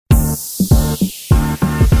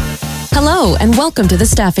Hello, and welcome to The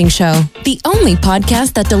Staffing Show, the only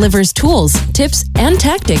podcast that delivers tools, tips, and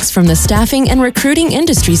tactics from the staffing and recruiting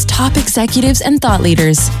industry's top executives and thought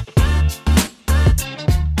leaders.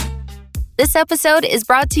 This episode is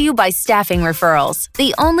brought to you by Staffing Referrals,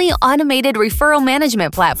 the only automated referral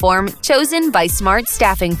management platform chosen by smart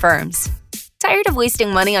staffing firms. Tired of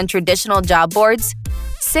wasting money on traditional job boards?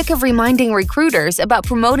 Sick of reminding recruiters about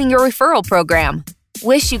promoting your referral program?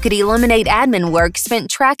 Wish you could eliminate admin work spent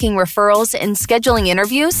tracking referrals and scheduling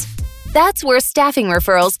interviews? That's where Staffing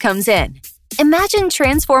Referrals comes in. Imagine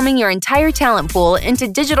transforming your entire talent pool into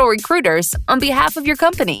digital recruiters on behalf of your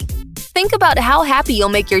company. Think about how happy you'll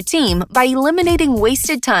make your team by eliminating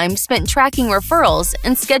wasted time spent tracking referrals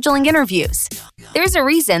and scheduling interviews. There's a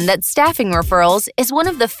reason that Staffing Referrals is one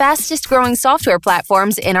of the fastest growing software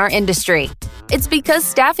platforms in our industry. It's because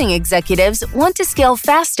staffing executives want to scale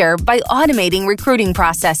faster by automating recruiting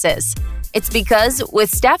processes. It's because with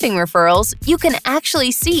Staffing Referrals, you can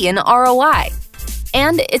actually see an ROI.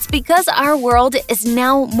 And it's because our world is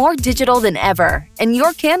now more digital than ever, and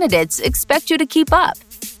your candidates expect you to keep up.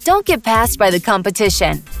 Don't get passed by the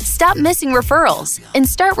competition. Stop missing referrals and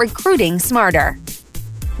start recruiting smarter.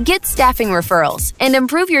 Get Staffing Referrals and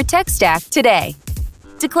improve your tech stack today.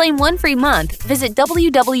 To claim one free month, visit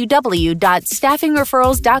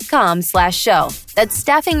www.staffingreferrals.com/show. That's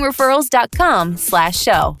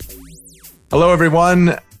staffingreferrals.com/show. Hello,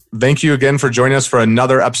 everyone. Thank you again for joining us for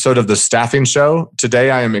another episode of The Staffing Show.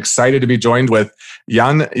 Today, I am excited to be joined with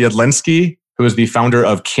Jan Jedlinski, who is the founder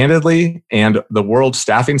of Candidly and the World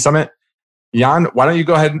Staffing Summit. Jan, why don't you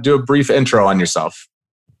go ahead and do a brief intro on yourself?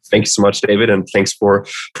 Thank you so much, David, and thanks for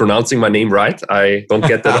pronouncing my name right. I don't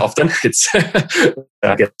get that often.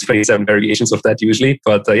 I get 27 variations of that usually.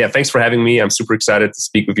 But thanks for having me. I'm super excited to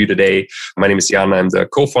speak with you today. My name is Jan. I'm the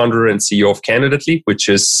co-founder and CEO of Candidly, which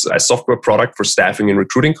is a software product for staffing and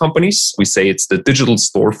recruiting companies. We say it's the digital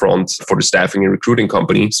storefront for the staffing and recruiting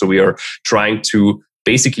company. So we are trying to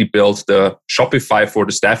basically build the Shopify for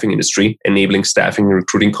the staffing industry, enabling staffing and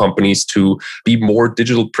recruiting companies to be more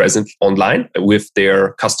digital present online with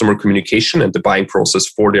their customer communication and the buying process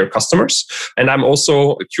for their customers. And I'm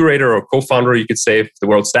also a curator or co-founder, you could say, of the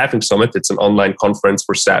World Staffing Summit. It's an online conference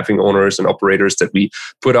for staffing owners and operators that we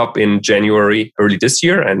put up in January early this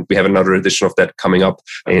year. And we have another edition of that coming up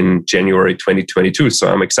in January 2022.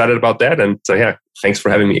 So I'm excited about that. And thanks for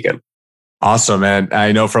having me again. Awesome. And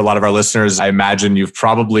I know for a lot of our listeners, I imagine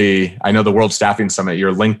I know the World Staffing Summit,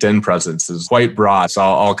 your LinkedIn presence is quite broad.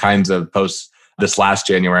 Saw all kinds of posts this last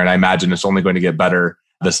January, and I imagine it's only going to get better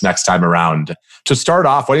this next time around. To start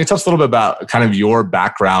off, why don't you tell us a little bit about kind of your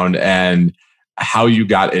background and how you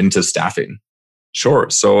got into staffing? Sure.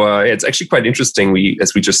 So it's actually quite interesting.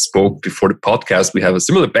 As we just spoke before the podcast, we have a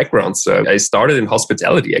similar background. So I started in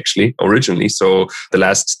hospitality actually originally. So the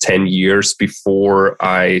last 10 years before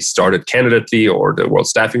I started Candidly or the World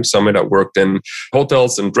Staffing Summit, I worked in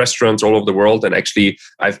hotels and restaurants all over the world. And actually,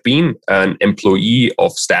 I've been an employee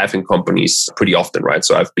of staffing companies pretty often, right?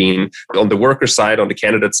 So I've been on the worker side, on the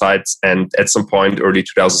candidate side. And at some point, early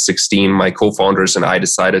 2016, my co-founders and I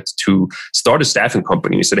decided to start a staffing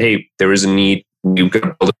company. We said, hey, there is a need. You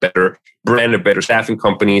can build a better brand, a better staffing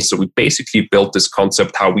company. So we basically built this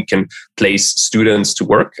concept how we can place students to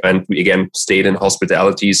work. And we again stayed in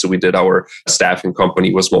hospitality. So we did our staffing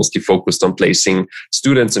company was mostly focused on placing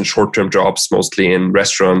students in short-term jobs, mostly in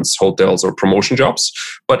restaurants, hotels, or promotion jobs.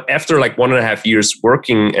 But after like 1.5 years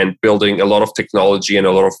working and building a lot of technology and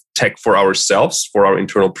a lot of tech for ourselves, for our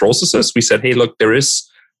internal processes, we said, hey, look, there is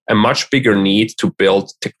a much bigger need to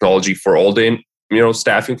build technology for all the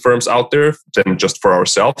staffing firms out there than just for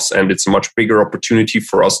ourselves. And it's a much bigger opportunity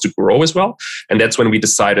for us to grow as well. And that's when we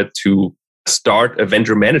decided to start a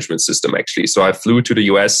vendor management system, actually. So I flew to the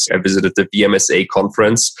US, I visited the VMSA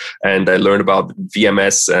conference, and I learned about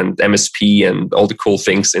VMS and MSP and all the cool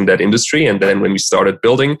things in that industry. And then when we started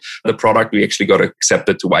building the product, we actually got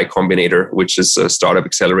accepted to Y Combinator, which is a startup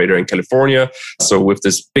accelerator in California. So with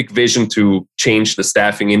this big vision to change the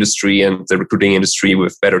staffing industry and the recruiting industry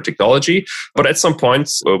with better technology. But at some point,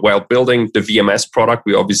 while building the VMS product,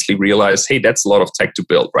 we obviously realized, hey, that's a lot of tech to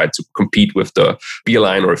build, right? To compete with the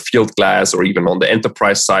Beeline or Fieldglass or even on the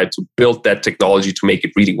enterprise side to build that technology to make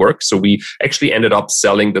it really work. So we actually ended up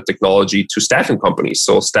selling the technology to staffing companies.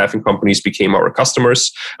 So staffing companies became our customers.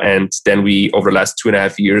 And then we, over the last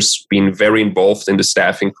 2.5 years, been very involved in the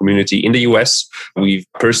staffing community in the US. We've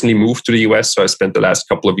personally moved to the US. So I spent the last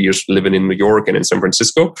couple of years living in New York and in San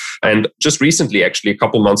Francisco. And just recently, actually, a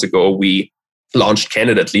couple months ago, we launched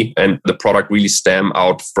Candidately, and the product really stemmed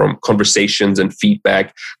out from conversations and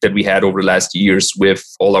feedback that we had over the last years with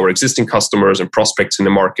all our existing customers and prospects in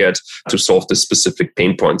the market to solve this specific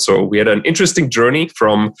pain point. So we had an interesting journey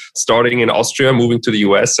from starting in Austria, moving to the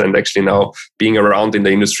US, and actually now being around in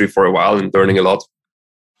the industry for a while and learning a lot.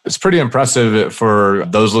 It's pretty impressive for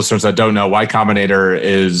those listeners that don't know. Y Combinator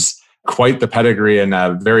is quite the pedigree and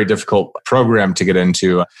a very difficult program to get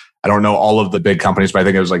into. I don't know all of the big companies, but I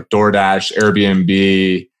think it was like DoorDash,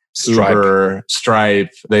 Airbnb, Uber,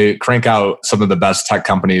 Stripe. They crank out some of the best tech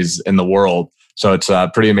companies in the world. So it's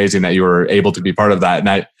pretty amazing that you were able to be part of that. And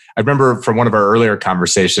I remember from one of our earlier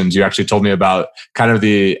conversations, you actually told me about kind of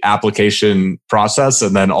the application process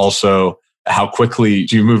and then also how quickly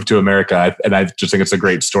you moved to America. And I just think it's a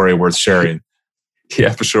great story worth sharing.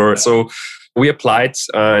 Yeah, for sure. So we applied,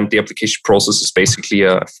 and the application process is basically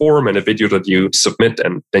a form and a video that you submit,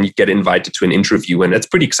 and then you get invited to an interview. And that's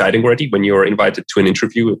pretty exciting already. When you're invited to an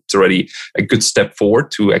interview, it's already a good step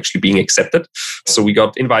forward to actually being accepted. So we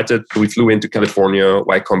got invited. We flew into California.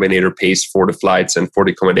 Y Combinator pays for the flights and for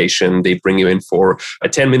the accommodation. They bring you in for a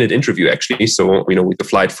 10-minute interview, actually. So, with the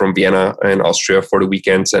flight from Vienna and Austria for the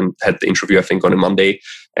weekends, and had the interview, I think, on a Monday.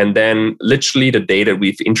 And then literally the day that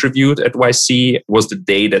we've interviewed at YC was the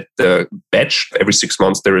day that the batch, every 6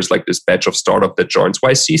 months, there is like this batch of startup that joins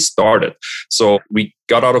YC, started. So we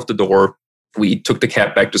got out of the door. We took the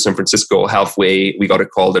cab back to San Francisco. Halfway, we got a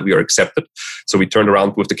call that we are accepted. So we turned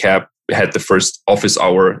around with the cab. We had the first office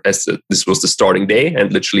hour as this was the starting day.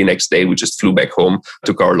 And literally next day, we just flew back home,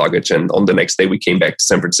 took our luggage. And on the next day, we came back to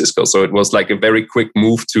San Francisco. So it was like a very quick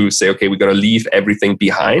move to say, okay, we're going to leave everything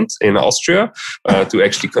behind in Austria to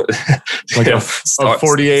actually like a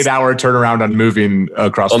 48-hour turnaround on moving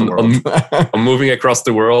across the world. On moving across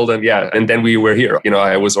the world. And then we were here.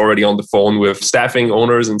 I was already on the phone with staffing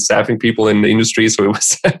owners and staffing people in the industry. So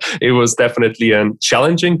it was definitely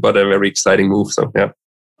challenging, but a very exciting move. So, yeah.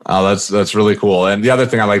 Oh, that's really cool. And the other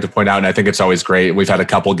thing I like to point out, and I think it's always great, we've had a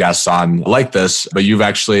couple guests on like this, but you've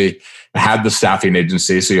actually had the staffing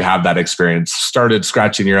agency, so you have that experience, started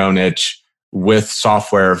scratching your own itch with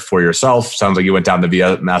software for yourself. Sounds like you went down the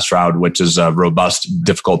VMS route, which is a robust,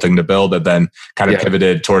 difficult thing to build, and then kind of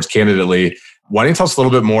pivoted towards Candidately. Why don't you tell us a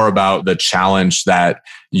little bit more about the challenge that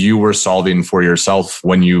you were solving for yourself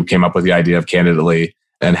when you came up with the idea of Candidately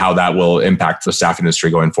and how that will impact the staffing industry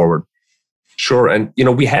going forward? Sure. And,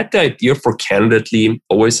 we had the idea for Candidately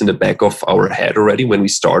always in the back of our head already when we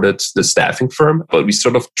started the staffing firm, but we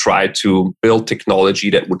sort of tried to build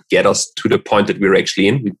technology that would get us to the point that we were actually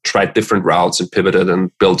in. We tried different routes and pivoted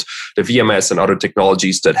and built the VMS and other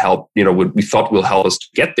technologies that help, we thought will help us to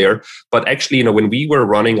get there. But actually, when we were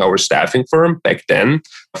running our staffing firm back then,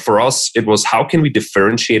 for us, it was how can we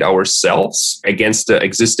differentiate ourselves against the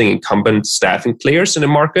existing incumbent staffing players in the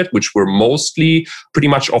market, which were mostly pretty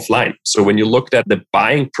much offline. So when you looked at the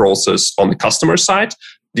buying process on the customer side,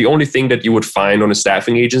 the only thing that you would find on a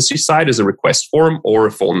staffing agency side is a request form or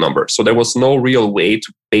a phone number. So there was no real way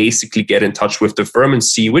to basically get in touch with the firm and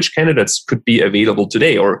see which candidates could be available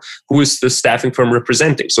today or who is the staffing firm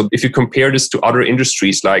representing. So if you compare this to other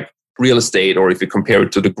industries like real estate, or if you compare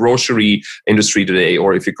it to the grocery industry today,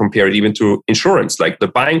 or if you compare it even to insurance, like the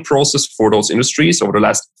buying process for those industries over the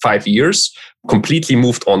last 5 years completely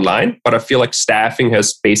moved online. But I feel like staffing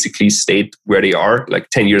has basically stayed where they are like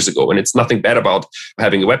 10 years ago. And it's nothing bad about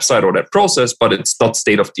having a website or that process, but it's not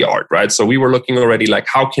state of the art, right? So we were looking already like,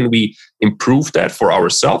 how can we improve that for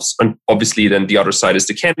ourselves? And obviously then the other side is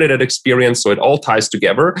the candidate experience. So it all ties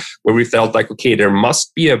together where we felt like, okay, there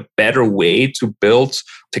must be a better way to build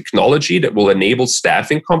technology that will enable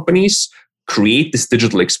staffing companies create this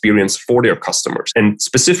digital experience for their customers. And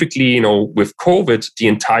specifically, with COVID, the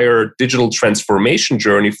entire digital transformation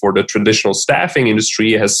journey for the traditional staffing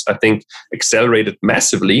industry has, I think, accelerated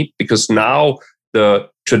massively because now the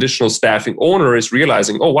traditional staffing owner is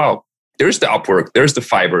realizing, oh, wow, there's the Upwork, there's the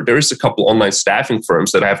Fiverr, there's a couple online staffing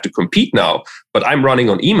firms that I have to compete now, but I'm running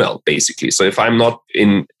on email, basically. So if I'm not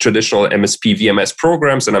in traditional MSP VMS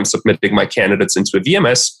programs and I'm submitting my candidates into a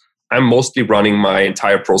VMS, I'm mostly running my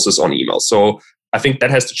entire process on email. So I think that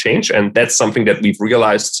has to change. And that's something that we've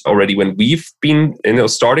realized already when we've been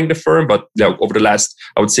starting the firm. But over the last,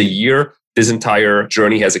 I would say, year, this entire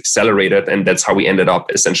journey has accelerated. And that's how we ended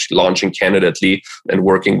up essentially launching Candidately and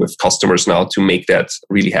working with customers now to make that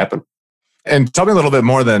really happen. And tell me a little bit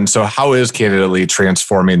more then. So how is Candidately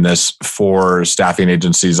transforming this for staffing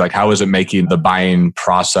agencies? Like how is it making the buying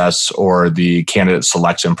process or the candidate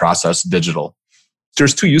selection process digital?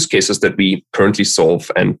 There's two use cases that we currently solve.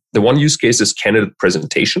 And the one use case is candidate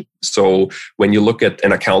presentation. So when you look at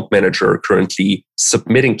an account manager currently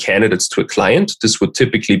submitting candidates to a client, this would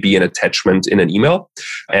typically be an attachment in an email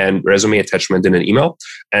and resume attachment in an email.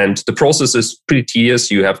 And the process is pretty tedious.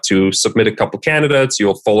 You have to submit a couple candidates.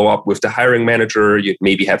 You'll follow up with the hiring manager. You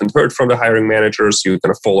maybe haven't heard from the hiring manager, so you're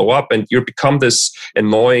going to follow up, and you become this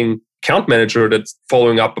annoying account manager that's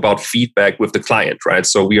following up about feedback with the client, right?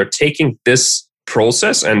 So we are taking this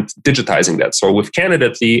process and digitizing that. So with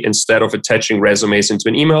Candidately, instead of attaching resumes into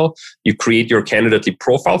an email, you create your Candidately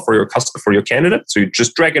profile for your candidate. So you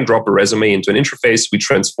just drag and drop a resume into an interface. We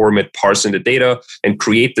transform it, parse in the data, and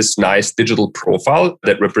create this nice digital profile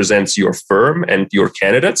that represents your firm and your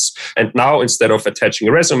candidates. And now, instead of attaching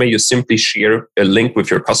a resume, you simply share a link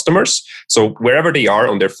with your customers. So wherever they are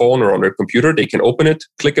on their phone or on their computer, they can open it,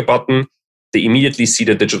 click a button. They immediately see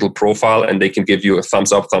the digital profile, and they can give you a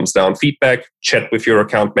thumbs up, thumbs down feedback, chat with your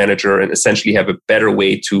account manager, and essentially have a better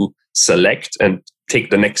way to select and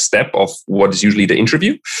take the next step of what is usually the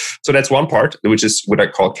interview. So that's one part, which is what I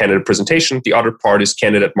call candidate presentation. The other part is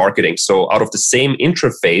candidate marketing. So out of the same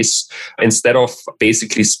interface, instead of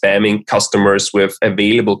basically spamming customers with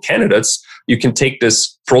available candidates, you can take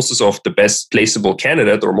this process of the best placeable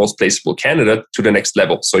candidate or most placeable candidate to the next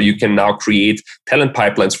level. So you can now create talent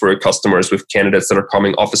pipelines for your customers with candidates that are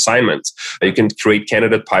coming off assignment. You can create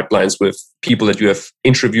candidate pipelines with people that you have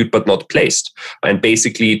interviewed but not placed. And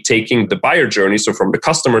basically taking the buyer journey, so from the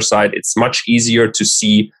customer side, it's much easier to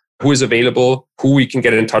see who is available, who we can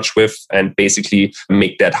get in touch with, and basically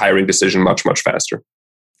make that hiring decision much, much faster.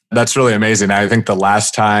 That's really amazing. I think the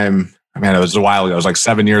last time, it was a while ago, it was like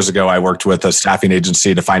 7 years ago, I worked with a staffing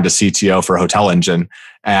agency to find a CTO for Hotel Engine.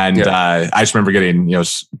 And I just remember getting,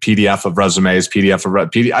 PDF of resumes,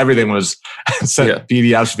 everything was sent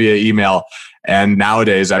PDFs via email. And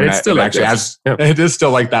nowadays, it is still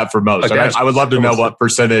like that for most. I would love to know what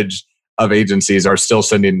percentage of agencies are still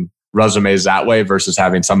sending resumes that way versus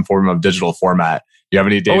having some form of digital format. Do you have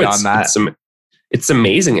any data on that? It's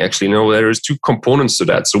amazing, actually. There's two components to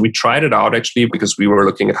that. So we tried it out, actually, because we were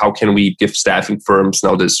looking at how can we give staffing firms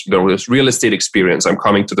now this real estate experience. I'm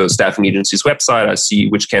coming to the staffing agency's website. I see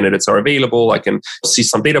which candidates are available. I can see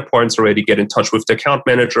some data points already, get in touch with the account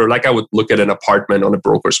manager, like I would look at an apartment on a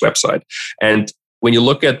broker's website. And when you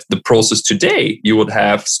look at the process today, you would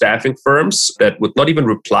have staffing firms that would not even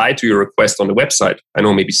reply to your request on the website. I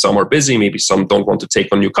know maybe some are busy, maybe some don't want to take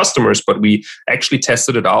on new customers, but we actually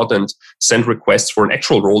tested it out and sent requests for an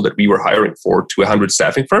actual role that we were hiring for to 100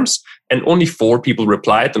 staffing firms. And only 4 people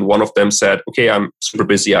replied. And one of them said, okay, I'm super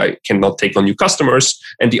busy. I cannot take on new customers.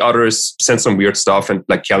 And the others sent some weird stuff and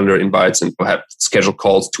like calendar invites and have scheduled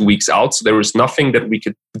calls 2 weeks out. So there was nothing that we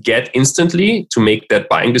could get instantly to make that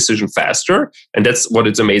buying decision faster. And that's what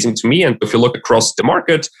is amazing to me. And if you look across the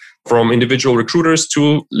market, from individual recruiters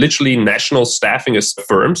to literally national staffing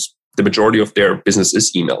firms, the majority of their business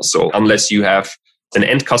is email. So unless you have an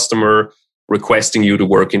end customer requesting you to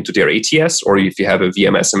work into their ATS, or if you have a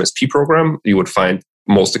VMS MSP program, you would find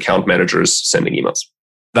most account managers sending emails.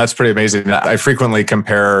 That's pretty amazing. I frequently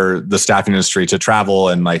compare the staffing industry to travel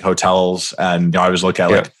and like hotels. And I always look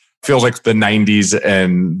at feels like the 90s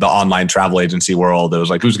in the online travel agency world. It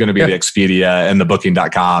was like, who's going to be the Expedia and the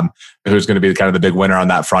Booking.com? Who's going to be kind of the big winner on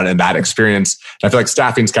that front and that experience? And I feel like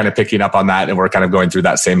staffing's kind of picking up on that, and we're kind of going through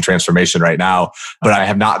that same transformation right now. But I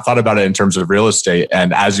have not thought about it in terms of real estate.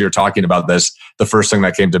 And as you're talking about this, the first thing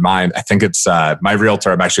that came to mind, I think it's my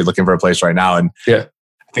realtor. I'm actually looking for a place right now. And I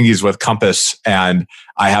think he's with Compass. And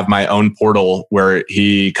I have my own portal where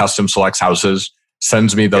he custom selects houses,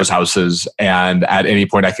 sends me those houses, and at any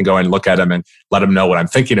point I can go and look at them and let him know what I'm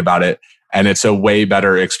thinking about it. And it's a way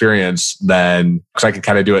better experience than, because I can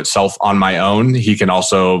kind of do it self on my own. He can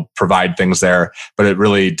also provide things there, but it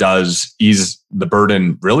really does ease the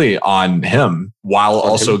burden really on him while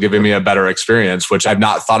also giving me a better experience, which I've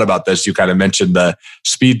not thought about this. You kind of mentioned the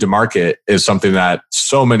speed to market is something that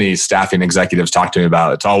so many staffing executives talk to me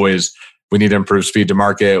about. It's always, we need to improve speed to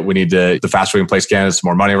market. We need to, the faster we can place candidates, the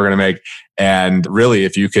more money we're going to make. And really,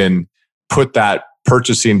 if you can put that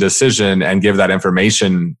purchasing decision and give that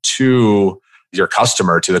information to your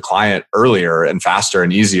customer, to the client earlier and faster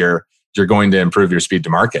and easier, you're going to improve your speed to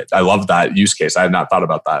market. I love that use case. I have not thought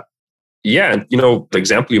about that. Yeah. And, the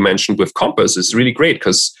example you mentioned with Compass is really great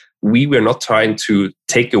because we were not trying to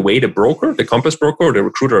take away the broker, the Compass broker, or the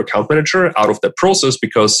recruiter account manager out of the process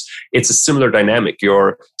because it's a similar dynamic.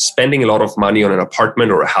 You're spending a lot of money on an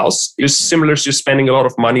apartment or a house. It's similar to spending a lot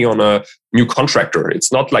of money on a new contractor.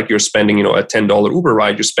 It's not like you're spending, a $10 Uber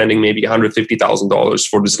ride. You're spending maybe $150,000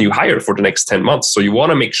 for this new hire for the next 10 months. So you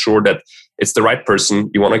want to make sure that it's the right person.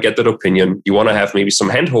 You want to get that opinion. You want to have maybe some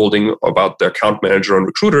hand-holding about the account manager and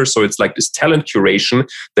recruiter. So it's like this talent curation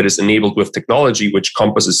that is enabled with technology, which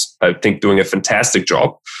Compass is, I think, doing a fantastic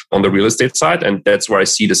job on the real estate side. And that's where I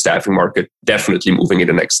see the staffing market definitely moving in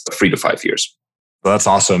the next 3 to 5 years. Well, that's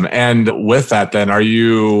awesome. And with that, then, are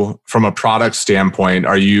you, from a product standpoint,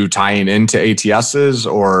 are you tying into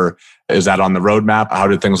ATSs, or is that on the roadmap? How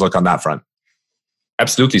do things look on that front?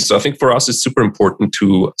 Absolutely. So I think for us, it's super important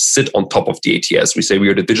to sit on top of the ATS. We say we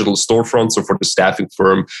are the digital storefront. So for the staffing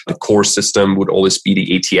firm, the core system would always be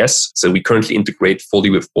the ATS. So we currently integrate fully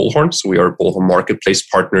with Bullhorn. So we are a Bullhorn marketplace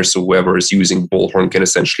partner. So whoever is using Bullhorn can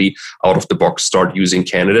essentially out of the box start using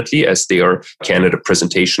Candidately as their candidate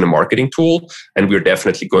presentation and marketing tool. And we're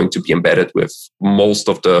definitely going to be embedded with most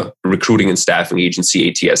of the recruiting and staffing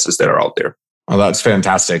agency ATSs that are out there. Well, that's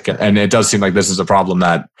fantastic. And it does seem like this is a problem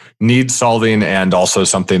that needs solving, and also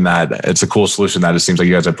something that it's a cool solution that it seems like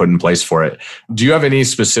you guys have put in place for it. Do you have any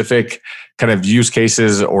specific kind of use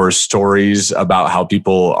cases or stories about how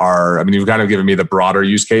people are, I mean, you've kind of given me the broader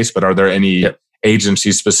use case, but are there any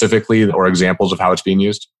agencies specifically or examples of how it's being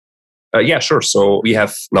used? Yeah, sure. So we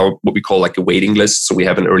have now what we call like a waiting list. So we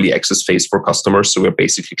have an early access phase for customers. So we're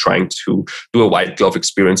basically trying to do a white glove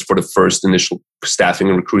experience for the first initial staffing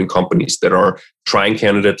and recruiting companies that are trying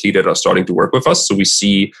Candidately, that are starting to work with us. So we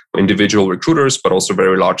see individual recruiters, but also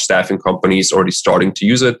very large staffing companies already starting to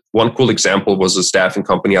use it. One cool example was a staffing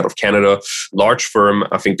company out of Canada, large firm.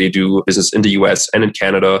 I think they do business in the US and in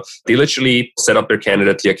Canada. They literally set up their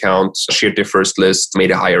Candidately account, shared their first list, made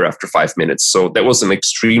a hire after 5 minutes. So that was an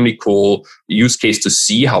extremely cool use case to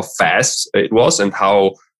see how fast it was and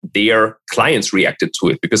how their clients reacted to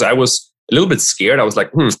it. Because I was a little bit scared. I was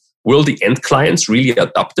like, will the end clients really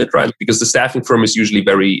adopt it, right? Because the staffing firm is usually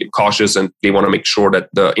very cautious and they want to make sure that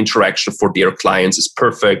the interaction for their clients is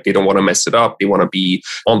perfect. They don't want to mess it up. They want to be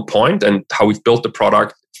on point. And how we've built the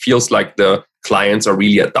product feels like the clients are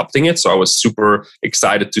really adopting it. So I was super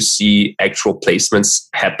excited to see actual placements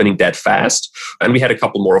happening that fast. And we had a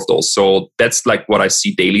couple more of those. So that's like what I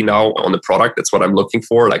see daily now on the product. That's what I'm looking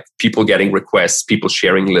for. Like people getting requests, people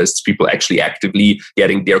sharing lists, people actually actively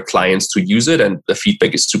getting their clients to use it. And the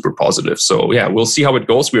feedback is super positive. So yeah, we'll see how it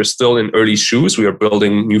goes. We are still in early shoes. We are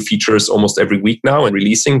building new features almost every week now and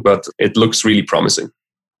releasing, but it looks really promising.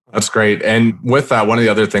 That's great. And with that, one of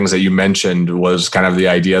the other things that you mentioned was kind of the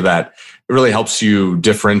idea that it really helps you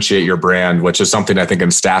differentiate your brand, which is something I think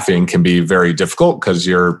in staffing can be very difficult because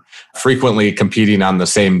you're frequently competing on the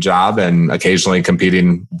same job and occasionally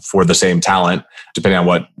competing for the same talent, depending on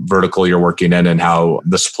what vertical you're working in and how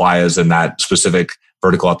the supply is in that specific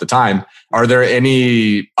vertical at the time. Are there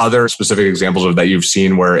any other specific examples of that you've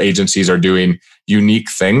seen where agencies are doing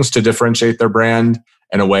unique things to differentiate their brand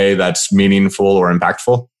in a way that's meaningful or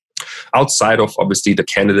impactful? Outside of obviously the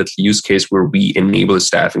candidate use case where we enable a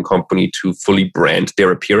staffing company to fully brand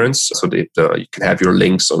their appearance. So that you can have your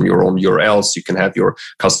links on your own URLs, you can have your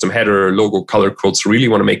custom header, logo, color codes. Really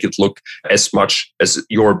want to make it look as much as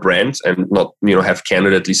your brand and not, have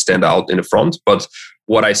Candidately stand out in the front. But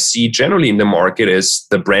what I see generally in the market is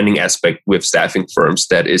the branding aspect with staffing firms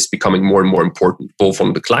that is becoming more and more important, both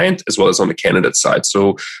on the client as well as on the candidate side.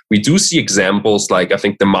 So we do see examples like, I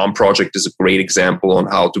think the Mom Project is a great example on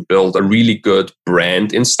how to build a really good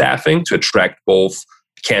brand in staffing to attract both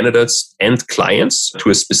candidates and clients to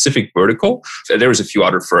a specific vertical. There's a few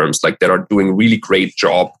other firms like that are doing a really great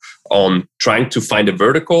job on trying to find a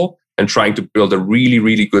vertical and trying to build a really,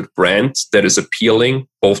 really good brand that is appealing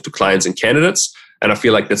both to clients and candidates. And I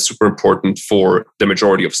feel like that's super important for the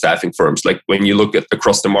majority of staffing firms. Like when you look at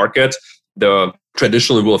across the market, the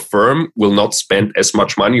traditional firm will not spend as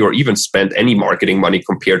much money or even spend any marketing money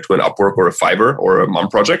compared to an Upwork or a Fiverr or a Mom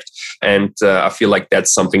Project. And I feel like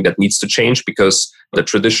that's something that needs to change because the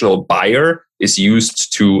traditional buyer is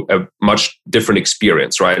used to a much different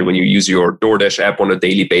experience, right? When you use your DoorDash app on a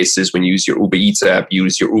daily basis, when you use your Uber Eats app, you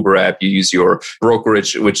use your Uber app, you use your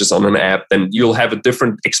brokerage, which is on an app, then you'll have a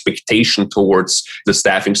different expectation towards the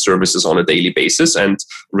staffing services on a daily basis. And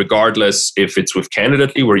regardless if it's with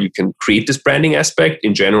Candidately, where you can create this branding aspect,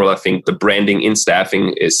 in general, I think the branding in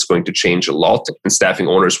staffing is going to change a lot. And staffing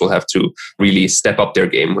owners will have to really step up their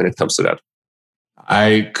game when it comes to that.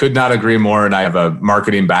 I could not agree more. And I have a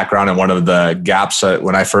marketing background. And one of the gaps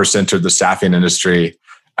when I first entered the staffing industry,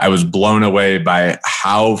 I was blown away by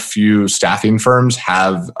how few staffing firms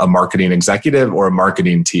have a marketing executive or a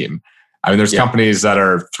marketing team. I mean, there's companies that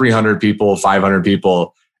are 300 people, 500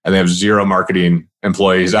 people, and they have zero marketing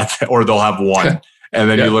employees, or they'll have one. And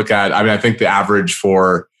then you look at, I think the average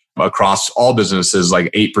for across all businesses,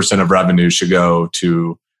 like 8% of revenue should go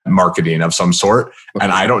to marketing of some sort.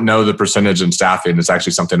 And I don't know the percentage in staffing. It's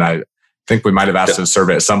actually something I think we might have asked in a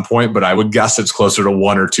survey at some point, but I would guess it's closer to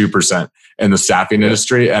 1 or 2% in the staffing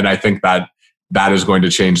industry. And I think that is going to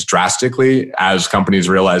change drastically as companies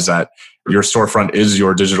realize that your storefront is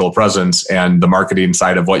your digital presence, and the marketing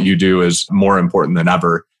side of what you do is more important than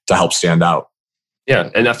ever to help stand out.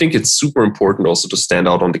 Yeah. And I think it's super important also to stand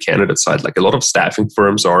out on the candidate side. Like a lot of staffing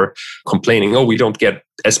firms are complaining, we don't get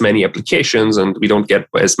as many applications and we don't get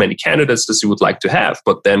as many candidates as you would like to have.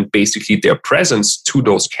 But then basically their presence to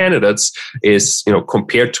those candidates is,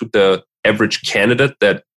 compared to the average candidate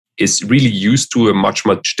that is really used to a much,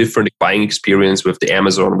 much different buying experience with the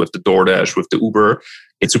Amazon, with the DoorDash, with the Uber,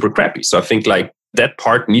 it's super crappy. So I think that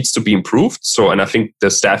part needs to be improved. And I think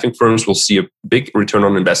the staffing firms will see a big return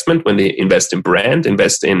on investment when they invest in brand,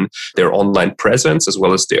 invest in their online presence, as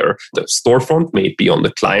well as the storefront, may it be on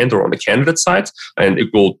the client or on the candidate side. And it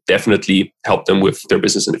will definitely help them with their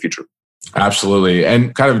business in the future. Absolutely.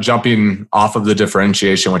 And kind of jumping off of the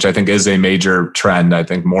differentiation, which I think is a major trend. I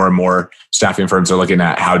think more and more staffing firms are looking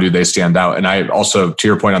at how do they stand out. And I also, to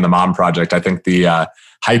your point on the Mom Project, I think the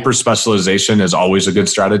hyper specialization is always a good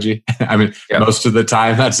strategy. I mean, most of the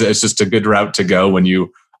time, it's just a good route to go when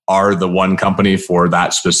you are the one company for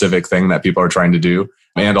that specific thing that people are trying to do.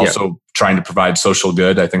 And also trying to provide social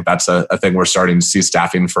good. I think that's a thing we're starting to see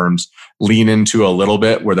staffing firms lean into a little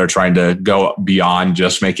bit, where they're trying to go beyond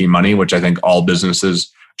just making money, which I think all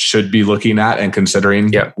businesses should be looking at and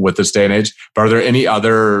considering with this day and age. But are there any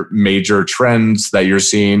other major trends that you're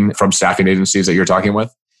seeing from staffing agencies that you're talking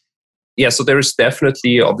with? Yeah, so there is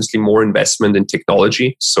definitely, obviously, more investment in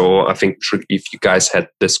technology. So I think if you guys had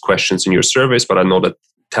these questions in your surveys, but I know that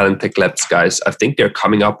Talent Tech Labs guys, I think they're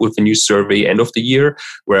coming up with a new survey end of the year,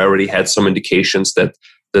 where I already had some indications that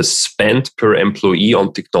the spend per employee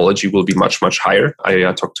on technology will be much, much higher. I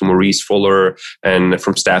talked to Maurice Fuller and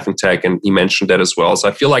from Staffing Tech, and he mentioned that as well. So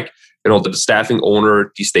I feel like the staffing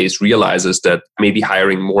owner these days realizes that maybe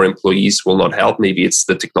hiring more employees will not help. Maybe it's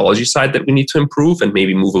the technology side that we need to improve, and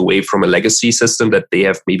maybe move away from a legacy system that they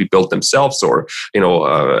have maybe built themselves or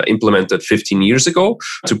implemented 15 years ago,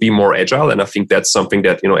 to be more agile. And I think that's something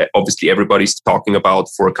that obviously everybody's talking about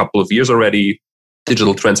for a couple of years already.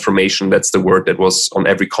 Digital transformation, that's the word that was on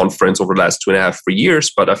every conference over the last 2.5, 3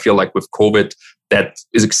 years. But I feel like with COVID, that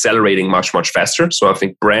is accelerating much, much faster. So I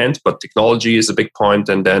think brand, but technology is a big point.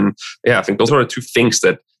 And then, I think those are the two things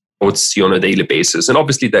that I would see on a daily basis. And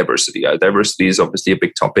obviously diversity. Diversity is obviously a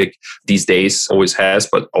big topic these days, always has,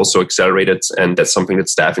 but also accelerated. And that's something that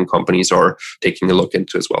staffing companies are taking a look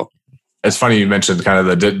into as well. It's funny you mentioned kind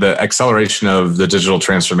of the acceleration of the digital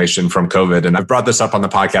transformation from COVID. And I've brought this up on the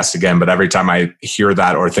podcast again, but every time I hear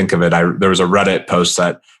that or think of it, there was a Reddit post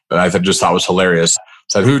that I just thought was hilarious. It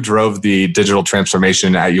said, who drove the digital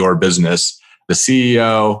transformation at your business? The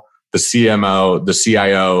CEO, the CMO, the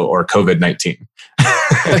CIO, or COVID-19?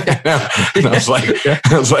 I was like,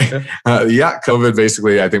 COVID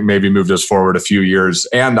basically, I think maybe moved us forward a few years.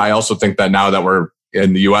 And I also think that now that we're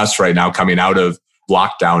in the US right now, coming out of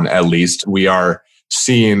lockdown, at least, we are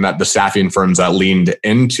seeing that the staffing firms that leaned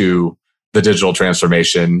into the digital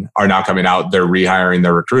transformation are now coming out. They're rehiring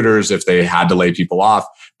their recruiters if they had to lay people off,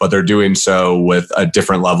 but they're doing so with a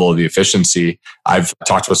different level of efficiency. I've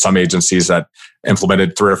talked with some agencies that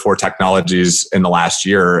implemented 3 or 4 technologies in the last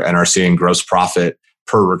year and are seeing gross profit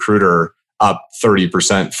per recruiter up 30%,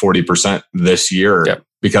 40% this year. Yep.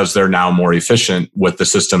 Because they're now more efficient with the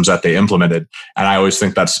systems that they implemented. And I always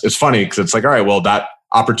think it's funny because it's like, all right, well, that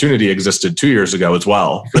opportunity existed 2 years ago as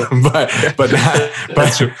well. but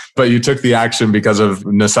you took the action because of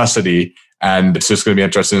necessity. And it's just going to be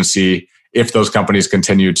interesting to see if those companies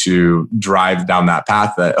continue to drive down that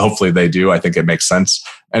path. That hopefully they do. I think it makes sense.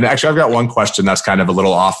 And actually, I've got one question that's kind of a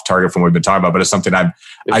little off target from what we've been talking about, but it's something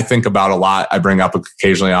I think about a lot. I bring up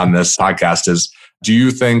occasionally on this podcast is, do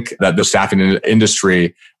you think that the staffing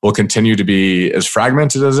industry will continue to be as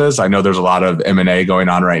fragmented as it is? I know there's a lot of M&A going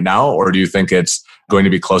on right now, or do you think it's going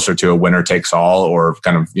to be closer to a winner takes all, or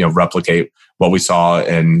kind of replicate what we saw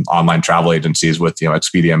in online travel agencies with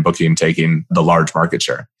Expedia and Booking taking the large market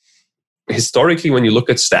share? Historically, when you look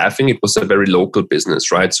at staffing, it was a very local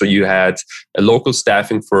business, right? So you had a local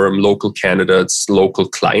staffing firm, local candidates, local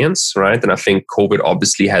clients, right? And I think COVID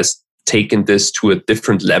obviously has taken this to a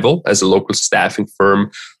different level. As a local staffing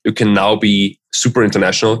firm, you can now be super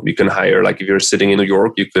international. You can hire, like if you're sitting in New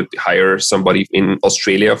York, you could hire somebody in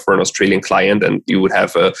Australia for an Australian client, and you would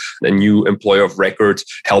have a new employer of record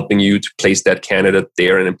helping you to place that candidate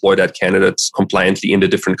there and employ that candidate compliantly in the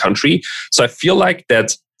different country. So I feel like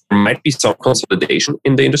that there might be some consolidation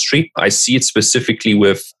in the industry. I see it specifically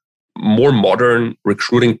with more modern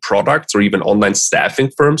recruiting products or even online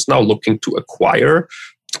staffing firms now looking to acquire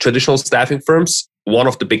traditional staffing firms. one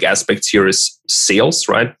of the big aspects here is sales,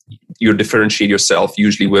 right? You differentiate yourself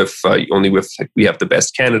usually with we have the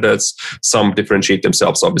best candidates. Some differentiate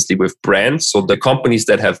themselves obviously with brands. So the companies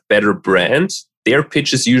that have better brands, their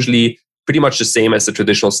pitch is usually pretty much the same as the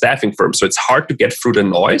traditional staffing firm. So it's hard to get through the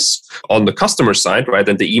noise on the customer side, right?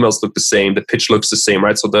 And the emails look the same, the pitch looks the same,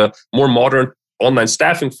 right? So the more modern online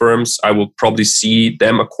staffing firms, I will probably see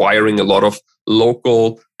them acquiring a lot of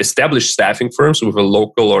local established staffing firms with a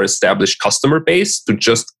local or established customer base to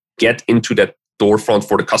just get into that storefront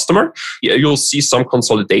for the customer. You'll see some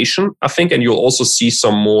consolidation, I think, and you'll also see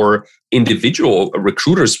some more individual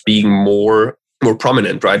recruiters being more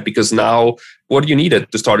prominent, right? Because now, what do you need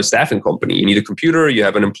to start a staffing company? You need a computer, you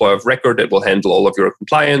have an employer of record that will handle all of your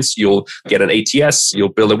compliance, you'll get an ATS, you'll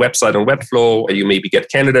build a website on Webflow, you maybe get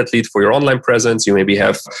candidate lead for your online presence, you maybe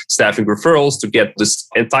have staffing referrals to get this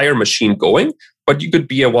entire machine going. But you could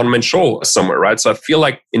be a one-man show somewhere, right? So I feel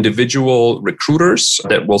like individual recruiters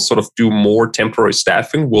that will sort of do more temporary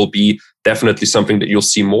staffing will be definitely something that you'll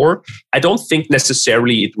see more. I don't think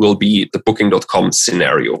necessarily it will be the Booking.com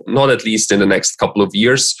scenario, not at least in the next couple of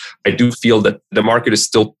years. I do feel that the market is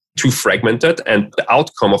still too fragmented, and the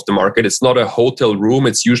outcome of the market, it's not a hotel room,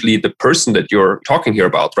 it's usually the person that you're talking here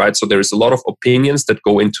about, right? So there's a lot of opinions that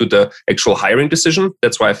go into the actual hiring decision.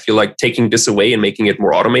 That's why I feel like taking this away and making it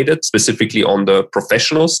more automated, specifically on the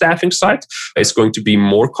professional staffing side, is going to be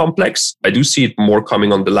more complex. I do see it more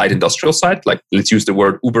coming on the light industrial side, like let's use the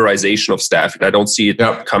word Uberization of staffing. I don't see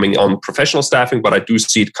it coming on professional staffing, but I do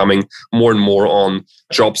see it coming more and more on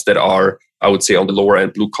jobs that are, I would say, on the lower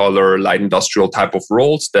end, blue collar, light industrial type of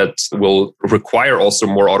roles that will require also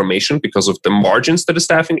more automation because of the margins that a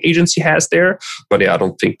staffing agency has there. But yeah, I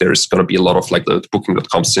don't think there's going to be a lot of like the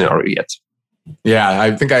Booking.com scenario yet. Yeah,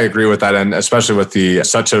 I think I agree with that. And especially with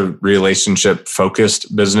such a relationship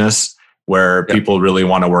focused business where people really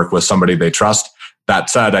want to work with somebody they trust. That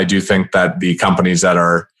said, I do think that the companies that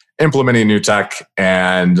are implementing new tech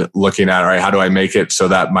and looking at, all right, how do I make it so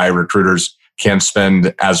that my recruiters can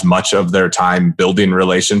spend as much of their time building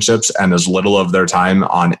relationships and as little of their time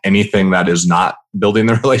on anything that is not building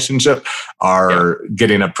the relationship are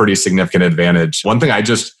getting a pretty significant advantage. One thing I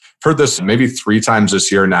just heard this maybe 3 times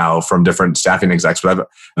this year now from different staffing execs that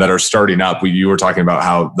are starting up. You were talking about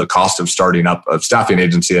how the cost of starting up a staffing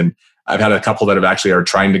agency, and I've had a couple that are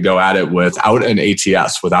trying to go at it without an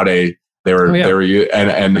ATS, they were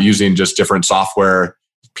using just different software,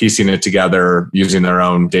 piecing it together, using their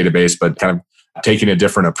own database, but kind of taking a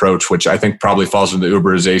different approach, which I think probably falls into the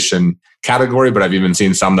Uberization category. But I've even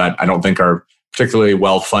seen some that I don't think are particularly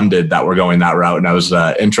well funded that were going that route. And that was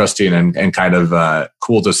interesting and kind of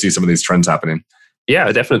cool to see some of these trends happening. Yeah,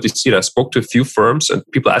 I definitely see it. I spoke to a few firms and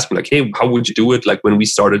people ask me like, hey, how would you do it? Like when we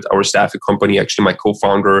started our staffing company, actually my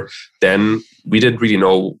co-founder, then we didn't really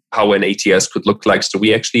know how an ATS could look like. So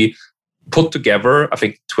we actually put together, I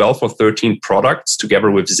think 12 or 13 products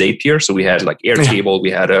together with Zapier. So we had like Airtable,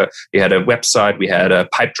 we had a website, we had a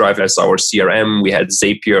Pipedrive as our CRM, we had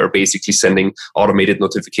Zapier basically sending automated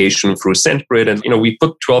notification through SendGrid. And we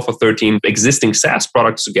put 12 or 13 existing SaaS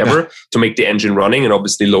products together to make the engine running and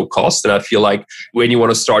obviously low cost. And I feel like when you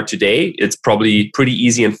want to start today, it's probably pretty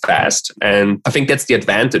easy and fast. And I think that's the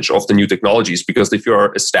advantage of the new technologies, because if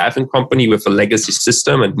you're a staffing company with a legacy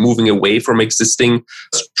system and moving away from existing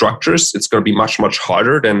structures, it's going to be much, much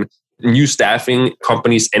harder than new staffing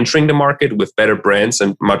companies entering the market with better brands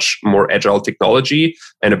and much more agile technology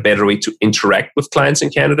and a better way to interact with clients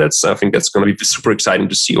and candidates. I think that's going to be super exciting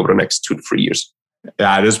to see over the next 2 to 3 years.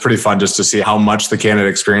 Yeah, it is pretty fun just to see how much the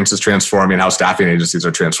candidate experience is transforming, how staffing agencies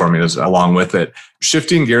are transforming along with it.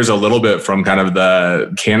 Shifting gears a little bit from kind of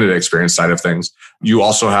the candidate experience side of things, you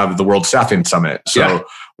also have the World Staffing Summit. So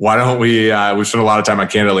why don't we spent a lot of time on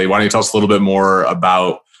Candidly. Why don't you tell us a little bit more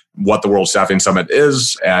about what the World Staffing Summit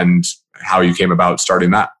is and how you came about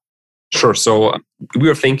starting that? Sure. So we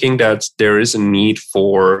were thinking that there is a need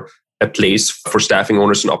for a place for staffing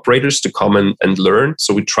owners and operators to come and learn.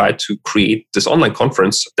 So we tried to create this online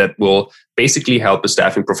conference that will basically help a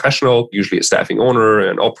staffing professional, usually a staffing owner,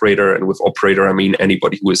 an operator. And with operator, I mean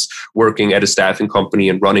anybody who is working at a staffing company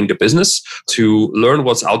and running the business, to learn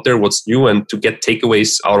what's out there, what's new, and to get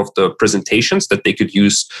takeaways out of the presentations that they could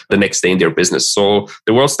use the next day in their business. So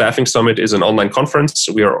the World Staffing Summit is an online conference.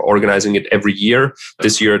 We are organizing it every year.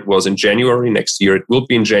 This year it was in January. Next year it will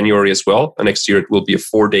be in January as well. And next year it will be a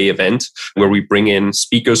 4-day event where we bring in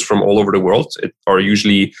speakers from all over the world. It are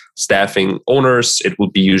usually staffing owners. It will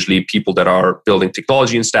be usually people that are building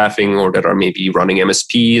technology in staffing or that are maybe running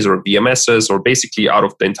MSPs or VMSs or basically out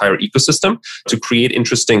of the entire ecosystem to create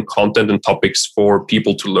interesting content and topics for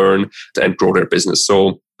people to learn and grow their business.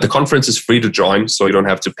 So The conference is free to join, so you don't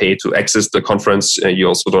have to pay to access the conference. You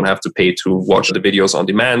also don't have to pay to watch the videos on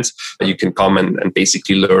demand. You can come and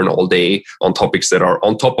basically learn all day on topics that are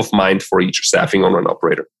on top of mind for each staffing owner and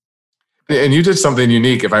operator. And you did something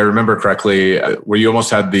unique, if I remember correctly, where you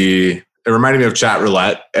almost had it reminded me of chat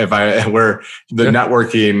roulette, where the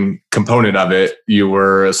networking component of it, you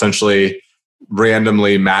were essentially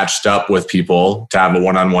randomly matched up with people to have a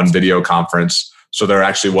one-on-one video conference. So there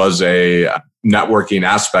actually was a networking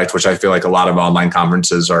aspect, which I feel like a lot of online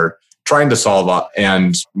conferences are trying to solve.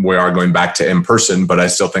 And we are going back to in-person, but I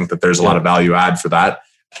still think that there's a lot of value add for that.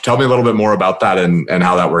 Tell me a little bit more about that and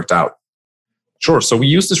how that worked out. Sure. So we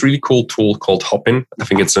use this really cool tool called Hopin. I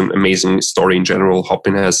think it's an amazing story in general.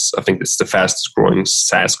 Hopin I think it's the fastest growing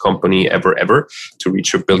SaaS company ever to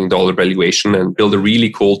reach $1 billion valuation and build a really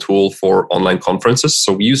cool tool for online conferences.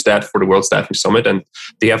 So we use that for the World Staffing Summit. And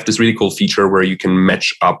they have this really cool feature where you can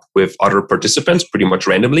match up with other participants pretty much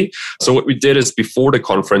randomly. So what we did is before the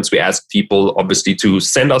conference, we asked people obviously to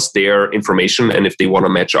send us their information and if they want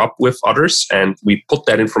to match up with others. And we put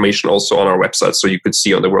that information also on our website. So you could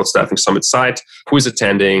see on the World Staffing Summit site who is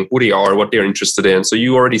attending, who they are, what they're interested in. So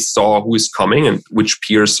you already saw who is coming and which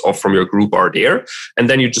peers from your group are there. And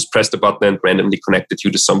then you just press the button and randomly connected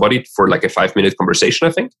you to somebody for like a 5-minute conversation,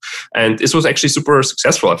 I think. And this was actually super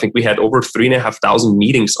successful. I think we had over 3,500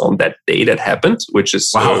 meetings on that day that happened, which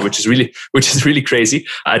is really crazy.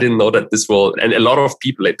 I didn't know that this will, and a lot of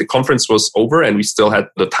people, like the conference was over and we still had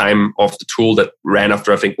the time of the tool that ran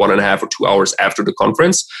after, I think 1.5 or 2 hours after the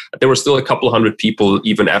conference. There were still a couple hundred people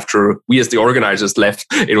even after we as the organizers left.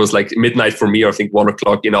 It was like midnight for me, or I think 1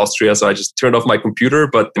 o'clock in Austria. So I just turned off my computer,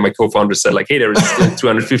 but my co-founder said like, hey, there is still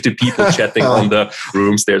 250 people chatting on the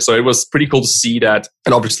rooms there. So it was pretty cool to see that.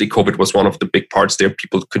 And obviously COVID was one of the big parts there.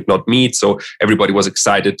 People could not meet. So everybody was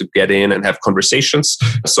excited to get in and have conversations.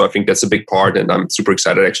 So I think that's a big part. And I'm super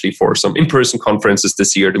excited actually for some in-person conferences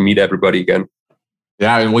this year to meet everybody again.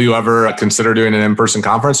 Yeah. And will you ever consider doing an in-person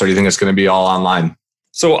conference, or do you think it's going to be all online?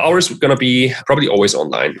 So ours is going to be probably always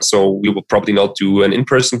online. So we will probably not do an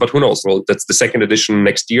in-person, but who knows? Well, that's the second edition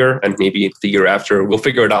next year, and maybe the year after. We'll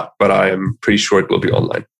figure it out, but I am pretty sure it will be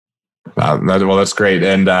online. Well, that's great.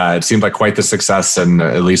 And it seemed like quite the success. And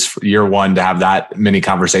at least year one to have that many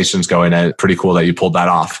conversations going, pretty cool that you pulled that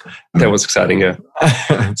off. That was exciting,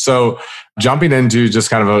 yeah. So jumping into just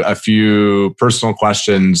kind of a few personal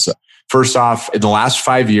questions. First off, in the last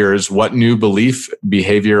 5 years, what new belief,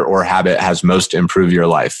 behavior, or habit has most improved your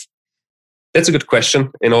life? That's a good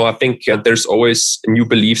question. I think there's always new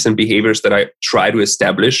beliefs and behaviors that I try to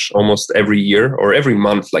establish almost every year or every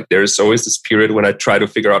month. Like there's always this period when I try to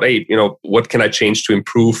figure out, hey, what can I change to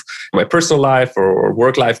improve my personal life or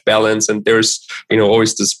work-life balance? And there's,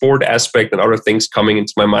 always the sport aspect and other things coming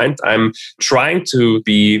into my mind. I'm trying to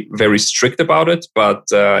be very strict about it, but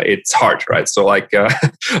it's hard, right? So like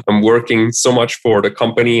I'm working so much for the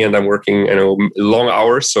company and I'm working, long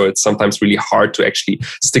hours. So it's sometimes really hard to actually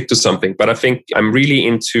stick to something. But I think I'm really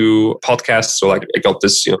into podcasts. So like I got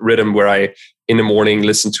this rhythm where I, in the morning,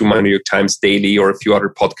 listen to my New York Times Daily or a few other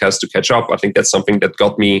podcasts to catch up. I think that's something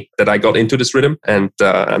that I got into this rhythm, and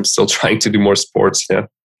I'm still trying to do more sports. Yeah.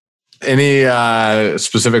 Any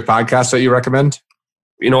specific podcasts that you recommend?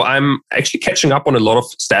 I'm actually catching up on a lot of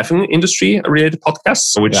staffing industry related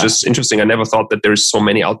podcasts, which is interesting. I never thought that there's so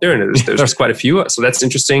many out there, and there's quite a few. So that's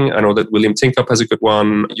interesting. I know that William Tincup has a good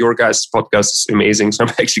one. Your guys' podcast is amazing. So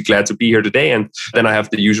I'm actually glad to be here today. And then I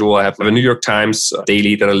have the usual. I have a New York Times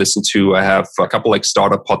Daily that I listen to. I have a couple like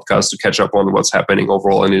startup podcasts to catch up on what's happening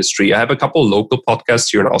overall in the industry. I have a couple local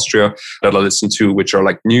podcasts here in Austria that I listen to, which are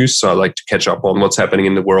like news. So I like to catch up on what's happening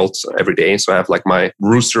in the world every day. So I have like my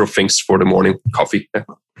rooster of things for the morning coffee.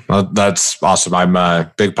 Well, that's awesome. I'm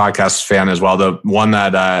a big podcast fan as well. The one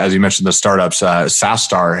that, as you mentioned, the startups,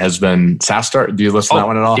 SaaStar has been SaaStar. Do you listen to that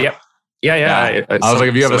one at all? Yeah. I was like,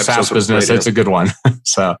 if you have a SaaS business, it's a good one.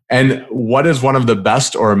 And what is one of the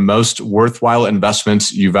best or most worthwhile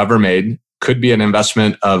investments you've ever made? Could be an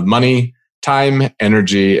investment of money, time,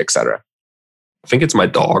 energy, etc. I think it's my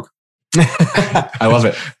dog. I love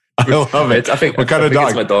it. I love it. I think what kind of dog?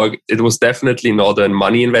 It's my dog. It was definitely not a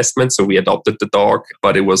money investment. So we adopted the dog,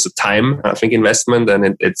 but it was a time, I think, investment.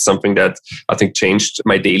 And it's something that I think changed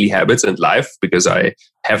my daily habits and life, because I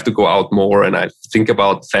have to go out more and I think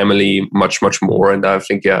about family much, much more. And I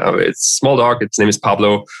think, it's a small dog. Its name is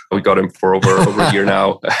Pablo. We got him for over a year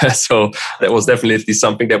now. So that was definitely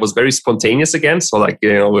something that was very spontaneous again. So like,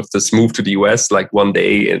 with this move to the US, like one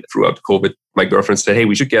day and throughout COVID, my girlfriend said, hey,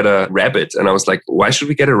 we should get a rabbit. And I was like, why should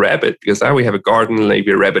we get a rabbit? rabbit because now we have a garden,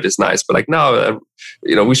 maybe a rabbit is nice, but like now,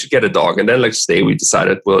 we should get a dog. And then we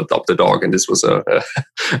decided we'll adopt a dog. And this was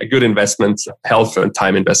a good investment, health and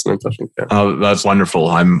time investment, I think. Yeah. Oh, that's wonderful.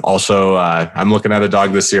 I'm also, I'm looking at a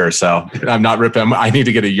dog this year, so I'm not ripping. I need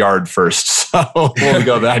to get a yard first. So we'll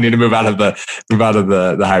go there. I need to move out of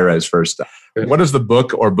the high rise first. What is the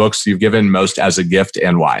book or books you've given most as a gift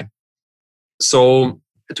and why? So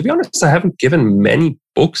to be honest, I haven't given many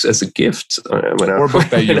books as a gift. Or book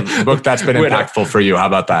that's been impactful for you. How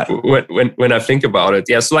about that? When I think about it,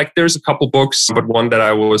 yeah. So there's a couple books, but one that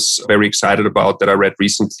I was very excited about that I read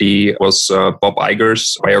recently was Bob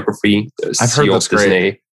Iger's biography, I've heard that's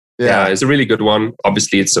great. Yeah, it's a really good one.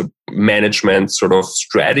 Obviously, it's a management sort of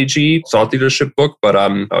strategy, thought leadership book, but I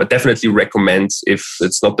would definitely recommend if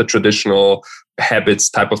it's not the traditional habits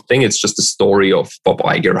type of thing. It's just the story of Bob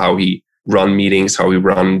Iger, how he run meetings, how he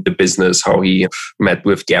run the business, how he met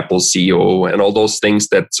with the Apple CEO and all those things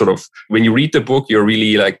that sort of, when you read the book, you're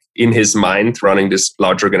really like in his mind running this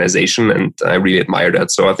large organization. And I really admire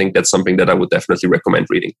that. So I think that's something that I would definitely recommend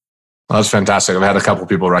reading. Well, that's fantastic. I've had a couple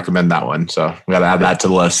people recommend that one. So we got to add that to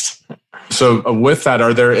the list. So with that,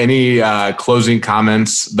 are there any closing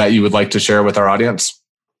comments that you would like to share with our audience?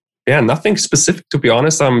 Yeah, nothing specific, to be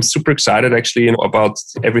honest. I'm super excited actually about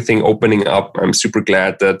everything opening up. I'm super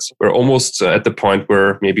glad that we're almost at the point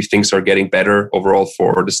where maybe things are getting better overall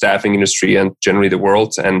for the staffing industry and generally the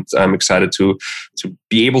world. And I'm excited to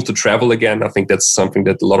be able to travel again. I think that's something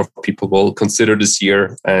that a lot of people will consider this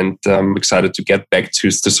year. And I'm excited to get back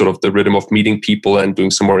to sort of the rhythm of meeting people and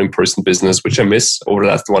doing some more in-person business, which I miss over the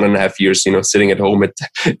last 1.5 years. Sitting at home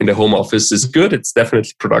in the home office is good. It's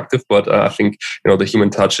definitely productive. But I think, the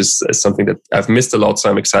human touch is something that I've missed a lot. So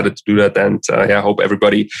I'm excited to do that. And I hope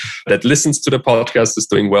everybody that listens to the podcast is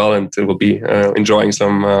doing well and will be enjoying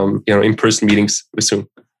some in-person meetings soon.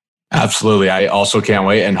 Absolutely. I also can't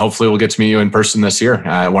wait. And hopefully we'll get to meet you in person this year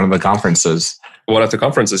at one of the conferences. One of the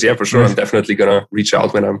conferences, yeah, for sure. I'm definitely going to reach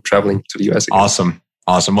out when I'm traveling to the US again.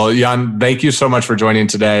 Awesome. Well, Jan, thank you so much for joining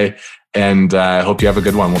today. And I hope you have a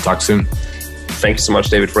good one. We'll talk soon. Thank you so much,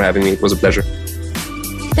 David, for having me. It was a pleasure.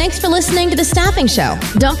 Thanks for listening to The Staffing Show.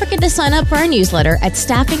 Don't forget to sign up for our newsletter at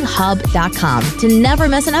staffinghub.com to never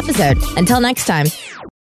miss an episode. Until next time.